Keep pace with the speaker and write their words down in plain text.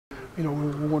You know,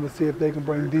 we want to see if they can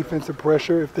bring defensive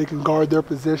pressure, if they can guard their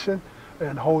position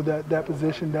and hold that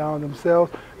position down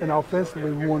themselves. And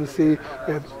offensively, we want to see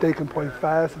if they can play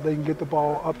fast, if they can get the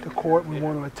ball up the court. We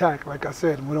want to attack. Like I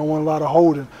said, we don't want a lot of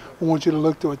holding. We want you to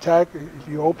look to attack. If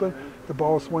you open, the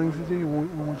ball swings at you.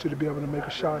 We want you to be able to make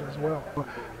a shot as well.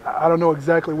 I don't know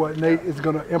exactly what Nate is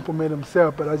going to implement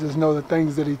himself, but I just know the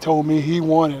things that he told me he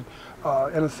wanted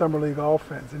in a summer league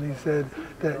offense. And he said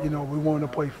that, you know, we wanted to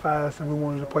play fast and we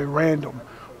wanted to play random.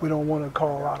 We don't want to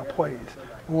call a lot of plays.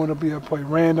 We want to be able to play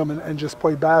random and just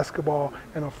play basketball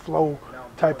in a flow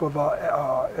type of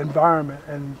environment.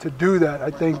 And to do that,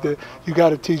 I think that you got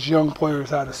to teach young players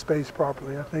how to space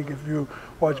properly. I think if you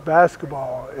watch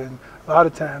basketball, and a lot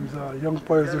of times young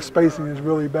players, their spacing is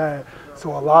really bad.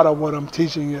 So a lot of what I'm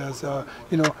teaching is,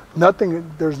 you know,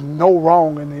 there's no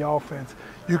wrong in the offense.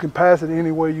 You can pass it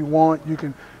any way you want.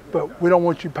 But we don't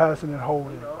want you passing and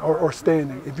holding or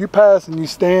standing. If you pass and you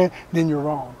stand, then you're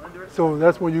wrong. So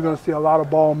that's when you're going to see a lot of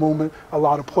ball movement, a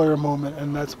lot of player movement,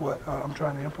 and that's what I'm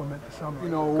trying to implement this summer. You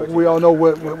know, we all know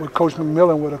with Coach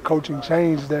McMillan, with a coaching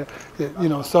change, that you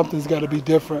know, something's got to be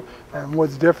different. And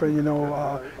what's different, you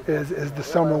know, is the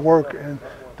summer work and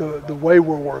the way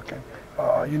we're working.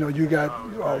 You know, you got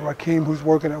Rakeem, who's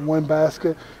working at one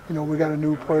basket. You know, we got a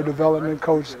new player development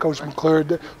coach, Coach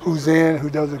McMillan, who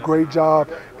does a great job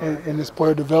in this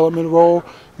player development role.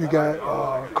 You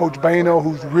got Coach Bano,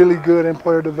 who's really good in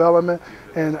player development.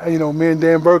 And, you know, me and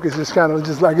Dan Burke is just kind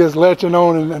of like just latching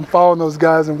on and following those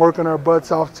guys and working our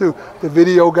butts off too. The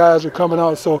video guys are coming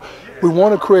out. So we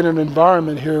want to create an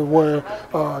environment here where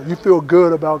you feel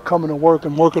good about coming to work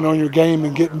and working on your game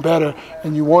and getting better,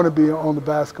 and you want to be on the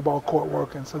basketball court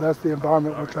working. So that's the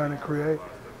environment we're trying to create.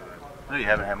 I know you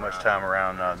haven't had much time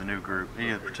around the new group.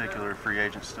 Any particular free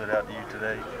agents stood out to you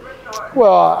today?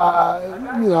 Well,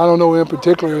 you know, I don't know in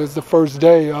particular. It's the first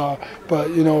day, but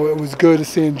you know, it was good to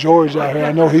seeing George out here.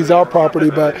 I know he's our property,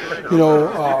 but you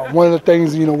know, one of the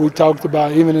things, you know, we talked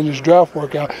about even in his draft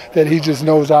workout, that he just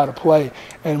knows how to play,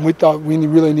 and we thought we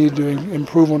really needed to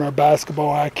improve on our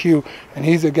basketball IQ, and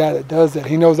he's a guy that does that.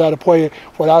 He knows how to play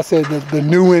what I said, the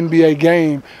new NBA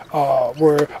game,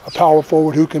 where a power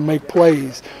forward who can make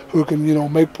plays, who can, you know,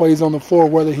 make plays on the floor,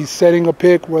 whether he's setting a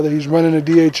pick, whether he's running a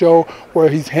DHO, where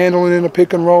he's handling in a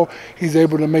pick and roll, he's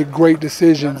able to make great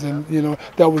decisions. And, you know,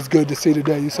 that was good to see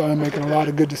today. You saw him making a lot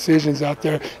of good decisions out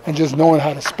there and just knowing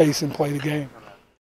how to space and play the game.